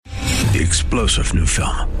The explosive new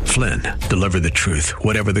film, Flynn, deliver the truth,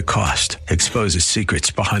 whatever the cost, exposes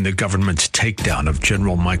secrets behind the government's takedown of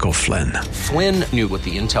General Michael Flynn. Flynn knew what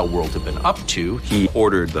the intel world had been up to. He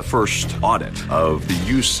ordered the first audit of the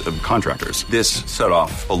use of contractors. This set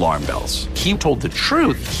off alarm bells. He told the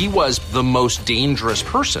truth. He was the most dangerous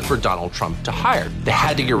person for Donald Trump to hire. They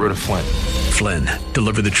had to get rid of Flynn. Flynn,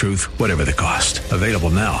 deliver the truth, whatever the cost. Available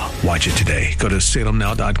now. Watch it today. Go to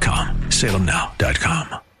salemnow.com.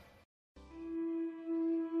 salemnow.com.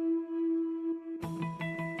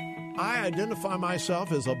 I identify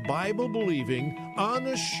myself as a Bible-believing,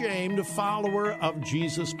 unashamed follower of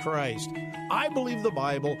Jesus Christ. I believe the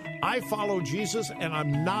Bible, I follow Jesus, and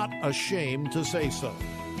I'm not ashamed to say so.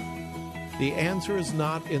 The answer is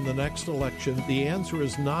not in the next election. The answer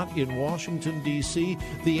is not in Washington, D.C.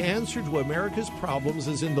 The answer to America's problems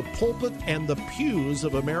is in the pulpit and the pews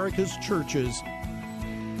of America's churches.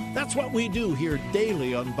 That's what we do here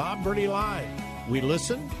daily on Bob Burney Live. We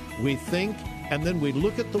listen, we think, and then we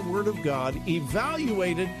look at the Word of God,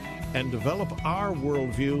 evaluate it, and develop our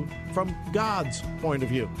worldview from God's point of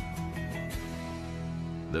view.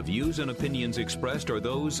 The views and opinions expressed are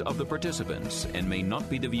those of the participants and may not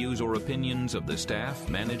be the views or opinions of the staff,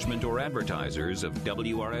 management, or advertisers of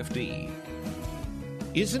WRFD.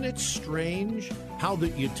 Isn't it strange how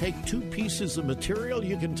that you take two pieces of material?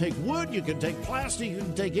 You can take wood, you can take plastic, you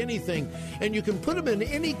can take anything, and you can put them in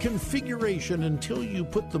any configuration until you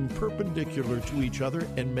put them perpendicular to each other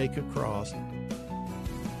and make a cross.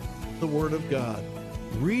 The Word of God.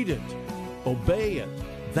 Read it. Obey it.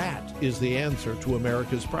 That is the answer to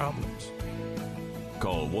America's problems.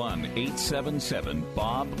 Call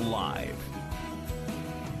 1-877-BOB-LIVE.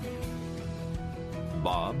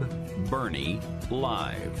 Bob Burney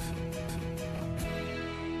Live.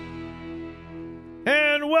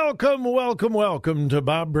 And welcome to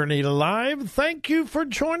Bob Burney Live. Thank you for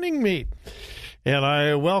joining me. And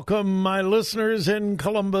I welcome my listeners in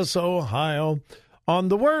Columbus, Ohio, on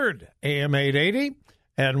the Word, AM 880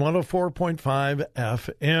 and 104.5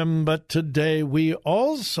 FM. But today we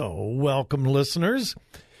also welcome listeners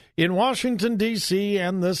in Washington, D.C.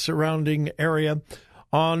 and the surrounding area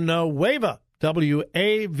on WAVA,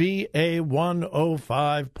 WAVA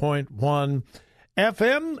 105.1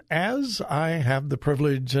 FM, as I have the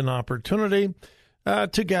privilege and opportunity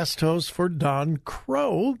to guest host for Don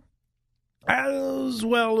Crow, as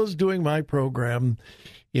well as doing my program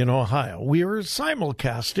in Ohio. We are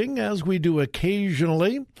simulcasting, as we do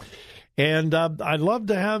occasionally, and I love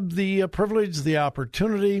to have the privilege, the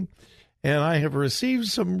opportunity, and I have received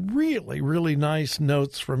some really, really nice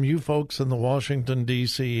notes from you folks in the Washington,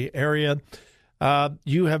 D.C. area.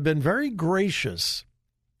 You have been very gracious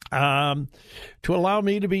to allow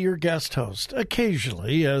me to be your guest host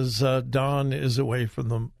occasionally, as Don is away from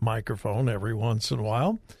the microphone every once in a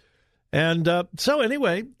while. And so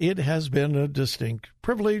anyway, it has been a distinct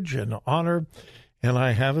privilege and honor, and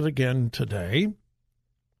I have it again today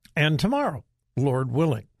and tomorrow, Lord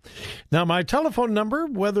willing. Now, my telephone number,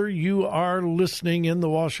 whether you are listening in the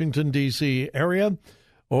Washington, D.C. area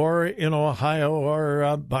or in Ohio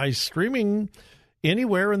or by streaming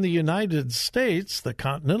anywhere in the United States, the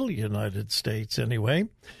continental United States anyway,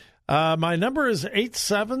 my number is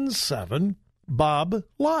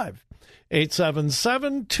 877-BOB-LIVE,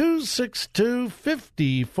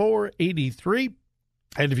 877-262-5483.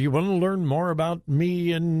 And if you want to learn more about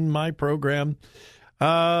me and my program,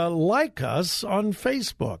 like us on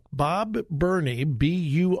Facebook, Bob Burney,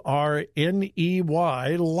 B-U-R-N-E-Y,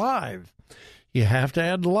 Live. You have to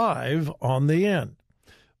add live on the end.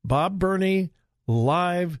 Bob Burney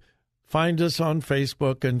Live. Find us on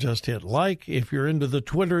Facebook and just hit like if you're into the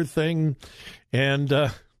Twitter thing. And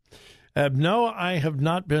no, I have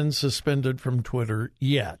not been suspended from Twitter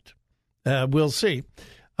yet. We'll see.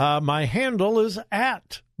 My handle is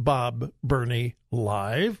at Bob Burney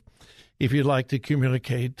Live, if you'd like to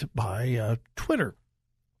communicate by Twitter.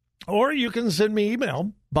 Or you can send me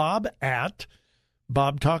email,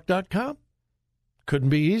 bob@bobtalk.com. Couldn't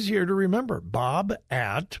be easier to remember,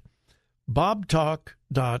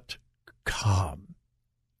 bob@bobtalk.com.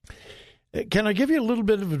 Can I give you a little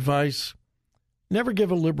bit of advice? Never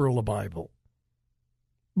give a liberal a Bible.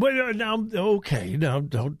 But now don't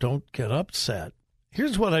get upset.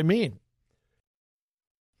 Here's what I mean.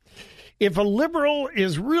 If a liberal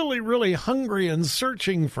is really, really hungry and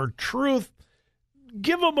searching for truth,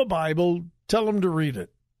 give them a Bible, tell them to read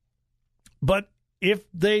it. But if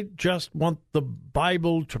they just want the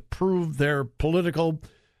Bible to prove their political,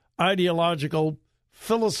 ideological,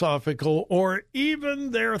 philosophical, or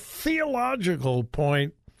even their theological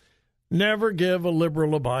point, never give a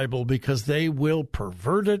liberal a Bible, because they will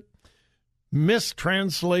pervert it,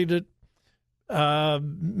 mistranslate it,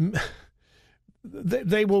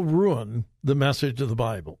 they will ruin the message of the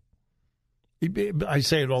Bible. I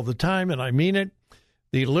say it all the time, and I mean it.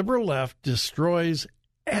 The liberal left destroys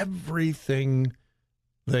everything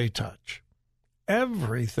they touch.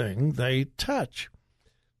 Everything they touch,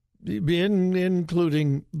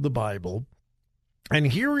 including the Bible. And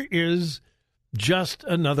here is just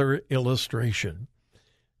another illustration.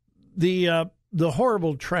 The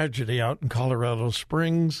horrible tragedy out in Colorado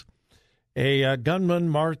Springs. A gunman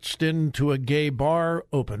marched into a gay bar,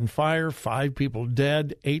 opened fire, 5 people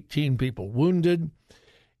dead, 18 people wounded.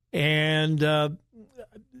 And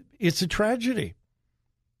it's a tragedy.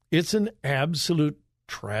 It's an absolute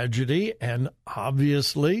tragedy and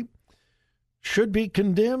obviously should be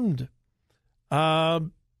condemned. I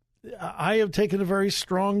have taken a very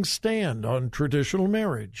strong stand on traditional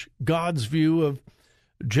marriage, God's view of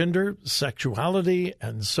gender, sexuality,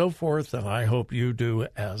 and so forth, and I hope you do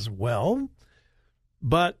as well.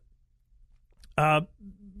 But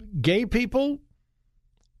gay people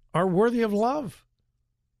are worthy of love,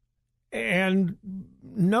 and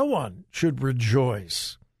no one should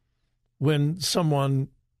rejoice when someone,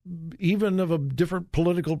 even of a different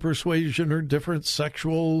political persuasion or different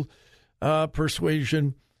sexual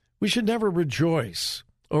persuasion, we should never rejoice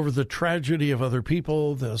over the tragedy of other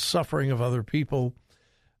people, the suffering of other people.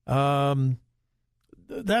 That's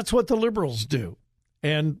what the liberals do,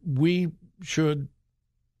 and we should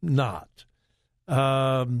not.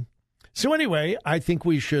 So anyway, I think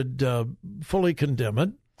we should fully condemn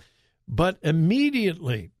it, but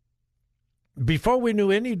immediately, before we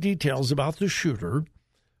knew any details about the shooter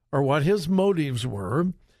or what his motives were,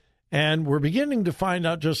 and we're beginning to find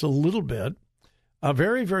out just a little bit, a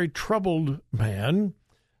very, very troubled man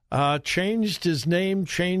changed his name,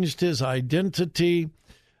 changed his identity,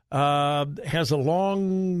 has a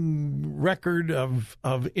long record of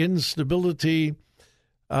instability.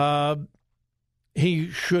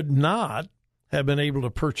 He should not have been able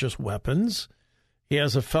to purchase weapons. He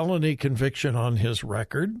has a felony conviction on his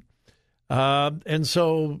record. And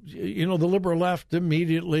so, the liberal left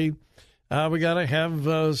immediately, we got to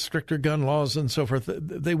have stricter gun laws and so forth.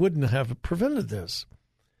 They wouldn't have prevented this.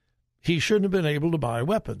 He shouldn't have been able to buy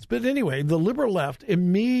weapons. But anyway, the liberal left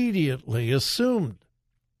immediately assumed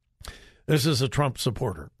this is a Trump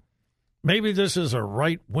supporter. Maybe this is a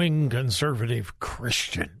right-wing conservative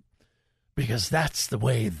Christian, because that's the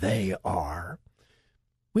way they are.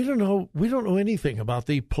 We don't know anything about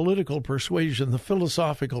the political persuasion, the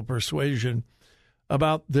philosophical persuasion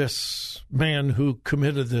about this man who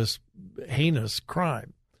committed this heinous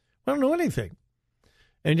crime. We don't know anything.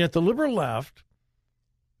 And yet the liberal left,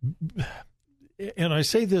 and I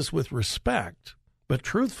say this with respect, but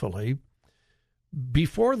truthfully,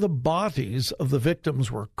 before the bodies of the victims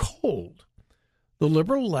were cold, the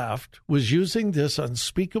liberal left was using this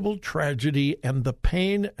unspeakable tragedy and the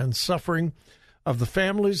pain and suffering of the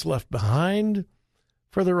families left behind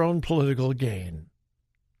for their own political gain,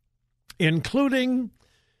 including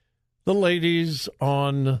the ladies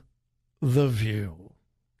on The View.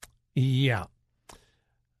 Yeah.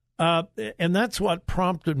 And that's what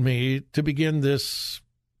prompted me to begin this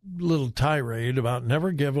little tirade about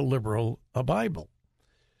never give a liberal a Bible.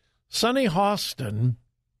 Sonny Hostin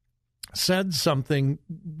said something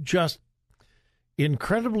just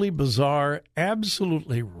incredibly bizarre,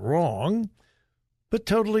 absolutely wrong, but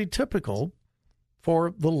totally typical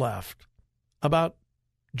for the left about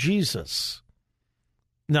Jesus.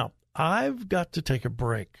 Now, I've got to take a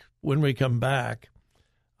break. When we come back,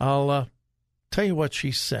 I'll tell you what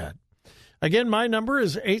she said. Again, my number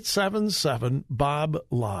is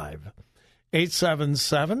 877-BOB-LIVE,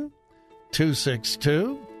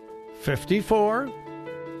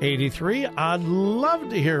 877-262-5483. I'd love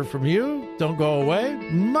to hear from you. Don't go away.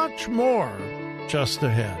 Much more just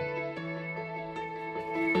ahead.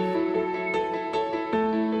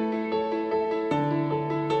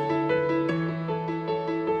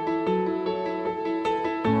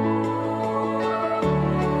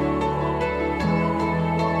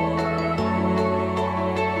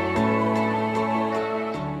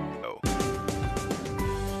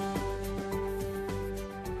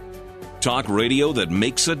 Talk radio that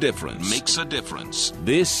makes a difference. Makes a difference.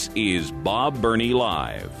 This is Bob Burney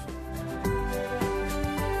Live.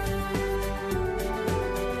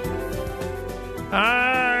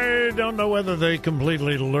 I don't know whether they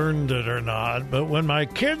completely learned it or not, but when my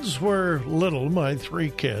kids were little, my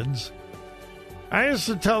 3 kids, I used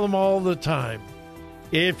to tell them all the time,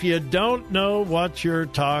 if you don't know what you're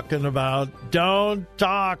talking about, don't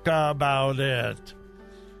talk about it.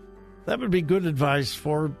 That would be good advice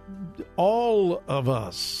for all of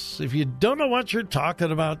us. If you don't know what you're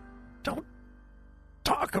talking about, don't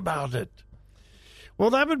talk about it. Well,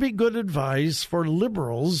 that would be good advice for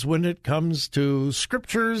liberals when it comes to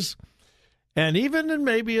scriptures and even and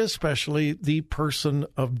maybe especially the person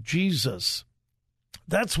of Jesus.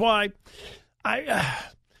 That's why I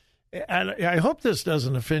hope this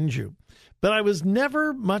doesn't offend you, but I was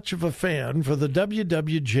never much of a fan for the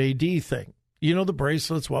WWJD thing. You know, the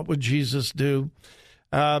bracelets, what would Jesus do?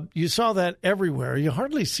 You saw that everywhere. You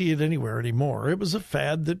hardly see it anywhere anymore. It was a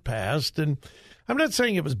fad that passed, and I'm not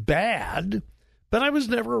saying it was bad, but I was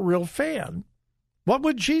never a real fan. What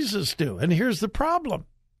would Jesus do? And here's the problem.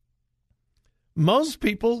 Most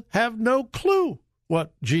people have no clue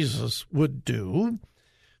what Jesus would do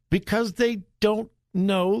because they don't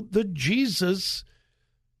know the Jesus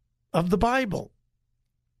of the Bible.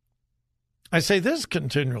 I say this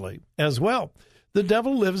continually as well. The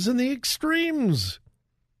devil lives in the extremes.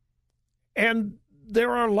 And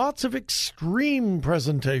there are lots of extreme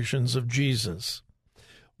presentations of Jesus.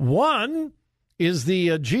 One is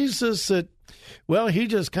the Jesus that, well, he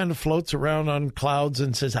just kind of floats around on clouds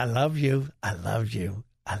and says, I love you, I love you,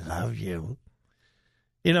 I love you.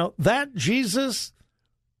 You know, that Jesus,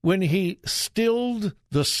 when he stilled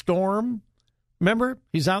the storm, remember,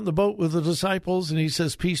 he's out in the boat with the disciples and he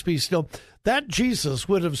says, peace be still. That Jesus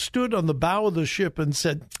would have stood on the bow of the ship and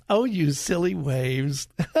said, oh, you silly waves,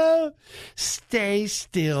 stay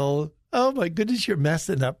still. Oh, my goodness, you're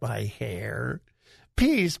messing up my hair.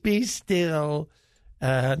 Peace be still.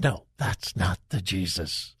 No, that's not the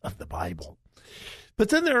Jesus of the Bible. But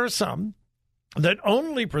then there are some that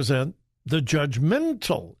only present the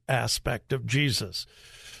judgmental aspect of Jesus.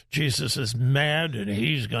 Jesus is mad and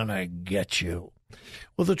he's going to get you.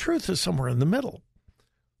 Well, the truth is somewhere in the middle.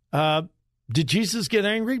 Did Jesus get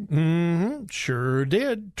angry? Mm-hmm, sure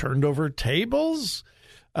did. Turned over tables,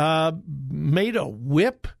 made a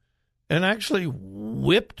whip, and actually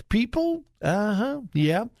whipped people.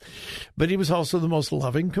 Yeah. But he was also the most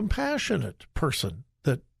loving, compassionate person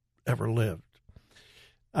that ever lived.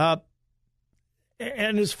 And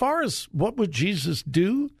as far as what would Jesus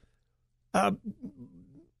do, a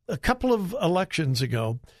couple of elections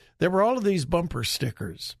ago, there were all of these bumper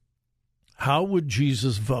stickers. How would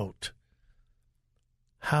Jesus vote?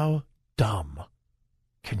 How dumb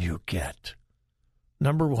can you get?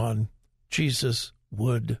 Number one, Jesus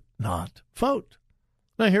would not vote.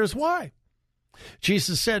 Now, here's why.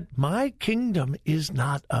 Jesus said, my kingdom is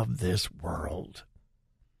not of this world.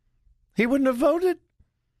 He wouldn't have voted.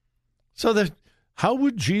 So that, how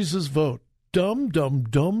would Jesus vote? Dumb, dumb,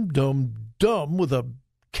 dumb, dumb, dumb with a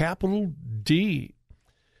capital D.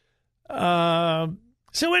 So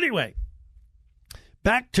anyway,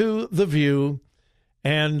 back to The View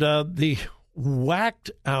and the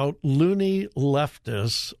whacked-out loony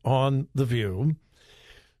leftists on The View.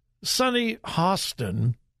 Sonny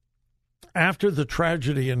Hostin, after the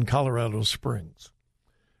tragedy in Colorado Springs.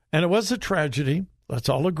 And it was a tragedy. Let's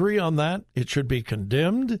all agree on that. It should be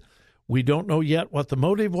condemned. We don't know yet what the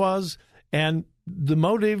motive was, and the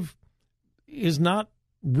motive is not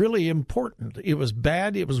really important. It was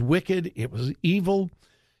bad, it was wicked, it was evil.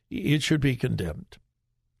 It should be condemned.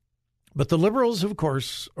 But the liberals, of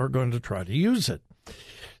course, are going to try to use it.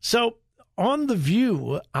 So on The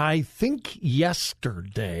View, I think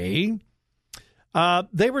yesterday,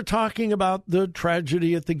 they were talking about the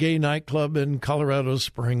tragedy at the gay nightclub in Colorado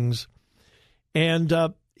Springs. And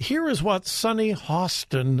here is what Sonny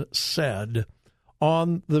Hostin said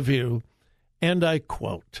on The View, and I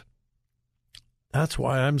quote, "That's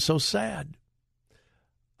why I'm so sad.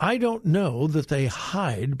 I don't know that they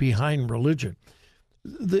hide behind religion."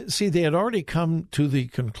 See, they had already come to the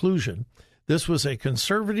conclusion this was a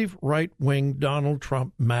conservative, right-wing Donald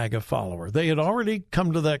Trump MAGA follower. They had already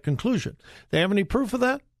come to that conclusion. They have any proof of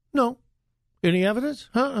that? No. Any evidence?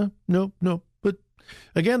 No. But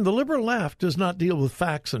again, the liberal left does not deal with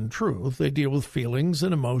facts and truth. They deal with feelings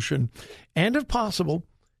and emotion and, if possible,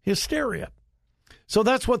 hysteria. So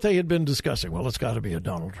that's what they had been discussing. Well, it's got to be a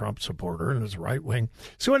Donald Trump supporter and it's right-wing.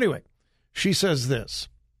 So anyway, she says this.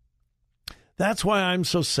 That's why I'm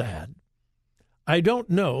so sad. I don't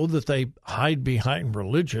know that they hide behind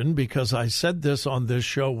religion because I said this on this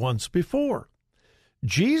show once before.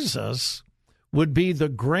 Jesus would be the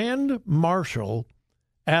grand marshal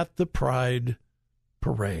at the Pride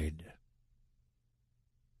Parade.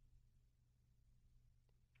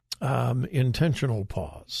 Intentional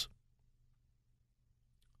pause.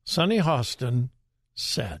 Sonny Hostin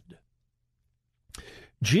said,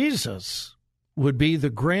 Jesus would be the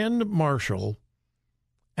grand marshal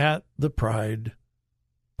at the Pride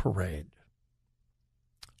Parade.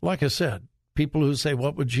 Like I said, people who say,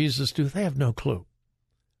 what would Jesus do? They have no clue.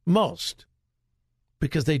 Most.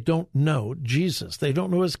 because they don't know Jesus. They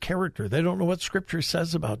don't know his character. They don't know what Scripture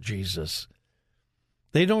says about Jesus.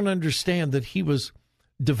 They don't understand that he was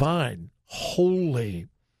divine, holy.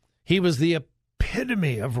 He was the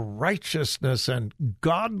epitome of righteousness and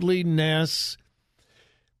godliness.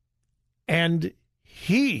 And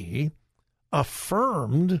he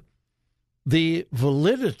affirmed the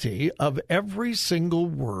validity of every single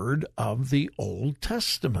word of the Old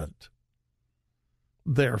Testament.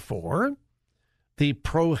 Therefore, the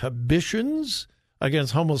prohibitions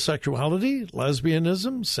against homosexuality,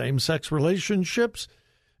 lesbianism, same-sex relationships,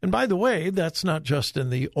 and by the way, that's not just in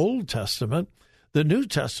the Old Testament. The New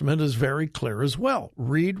Testament is very clear as well.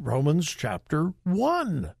 Read Romans chapter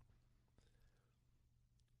 1.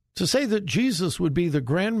 To say that Jesus would be the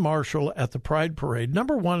grand marshal at the Pride Parade,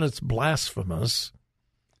 number one, it's blasphemous,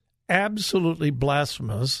 absolutely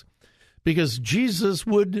blasphemous, because Jesus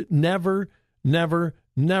would never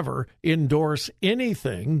endorse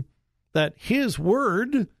anything that his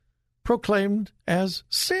word proclaimed as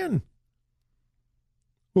sin.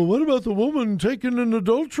 Well, what about the woman taken in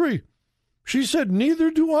adultery? She said,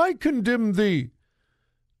 neither do I condemn thee.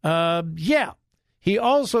 Yeah. He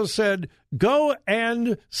also said, go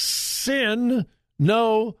and sin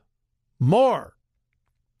no more.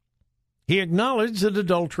 He acknowledged that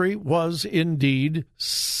adultery was indeed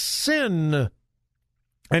sin.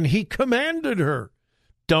 And he commanded her,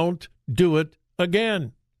 don't do it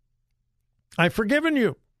again. I've forgiven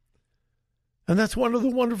you. And that's one of the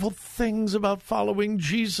wonderful things about following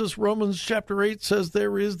Jesus. Romans chapter 8 says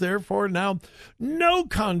there is therefore now no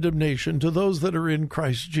condemnation to those that are in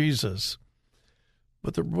Christ Jesus.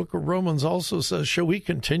 But the book of Romans also says, shall we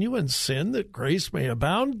continue in sin that grace may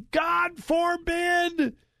abound? God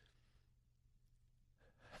forbid!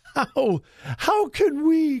 How can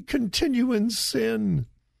we continue in sin?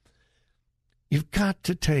 You've got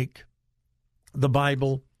to take the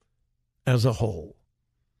Bible as a whole.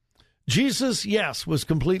 Jesus, yes, was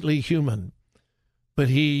completely human, but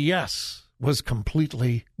he, yes, was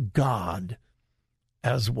completely God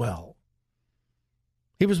as well.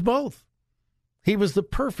 He was both. He was the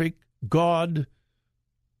perfect God-man.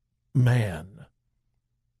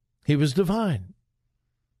 He was divine,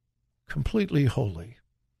 completely holy.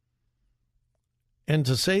 And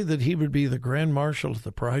to say that he would be the grand marshal of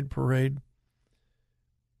the Pride Parade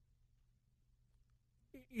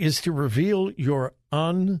is to reveal your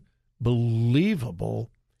unbelievable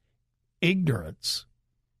ignorance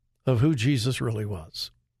of who Jesus really was.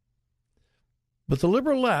 But the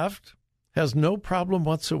liberal left has no problem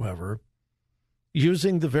whatsoever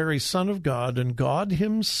using the very Son of God and God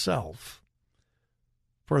himself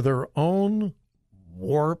for their own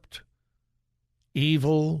warped,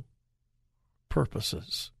 evil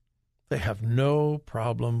purposes. They have no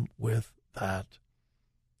problem with that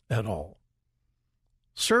at all.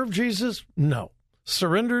 Serve Jesus? No.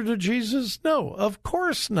 Surrender to Jesus? No, of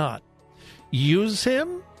course not. Use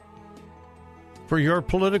him for your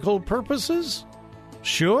political purposes?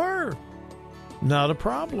 Sure. Not a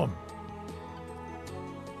problem.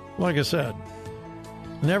 Like I said,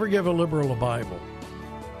 never give a liberal a Bible.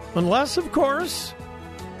 Unless, of course,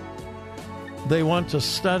 they want to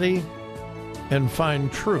study and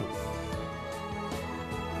find truth.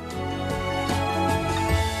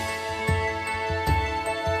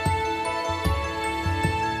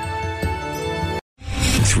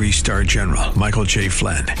 Three-star General Michael J.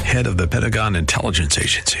 Flynn, head of the Pentagon Intelligence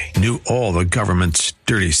Agency, knew all the government's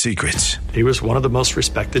dirty secrets. He was one of the most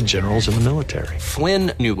respected generals in the military.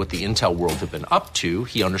 Flynn knew what the intel world had been up to.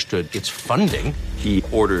 He understood its funding. He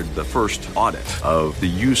ordered the first audit of the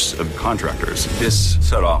use of contractors. This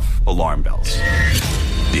set off alarm bells.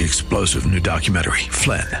 The explosive new documentary,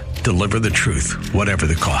 Flynn, Deliver the Truth, Whatever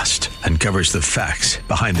the Cost, uncovers the facts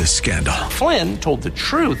behind this scandal. Flynn told the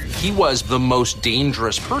truth. He was the most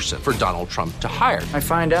dangerous person for Donald Trump to hire. I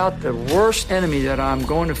find out the worst enemy that I'm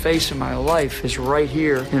going to face in my life is right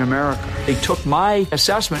here in America. They took my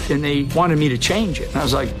assessment and they wanted me to change it. And I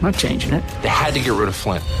was like, I'm not changing it. They had to get rid of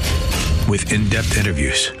Flynn. With in-depth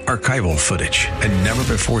interviews, archival footage, and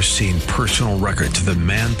never-before-seen personal records of the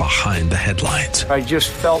man behind the headlines. I just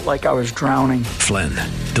felt like I was drowning. Flynn,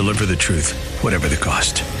 Deliver the Truth, Whatever the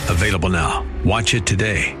Cost. Available now. Watch it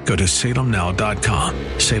today. Go to salemnow.com.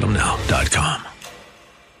 salemnow.com.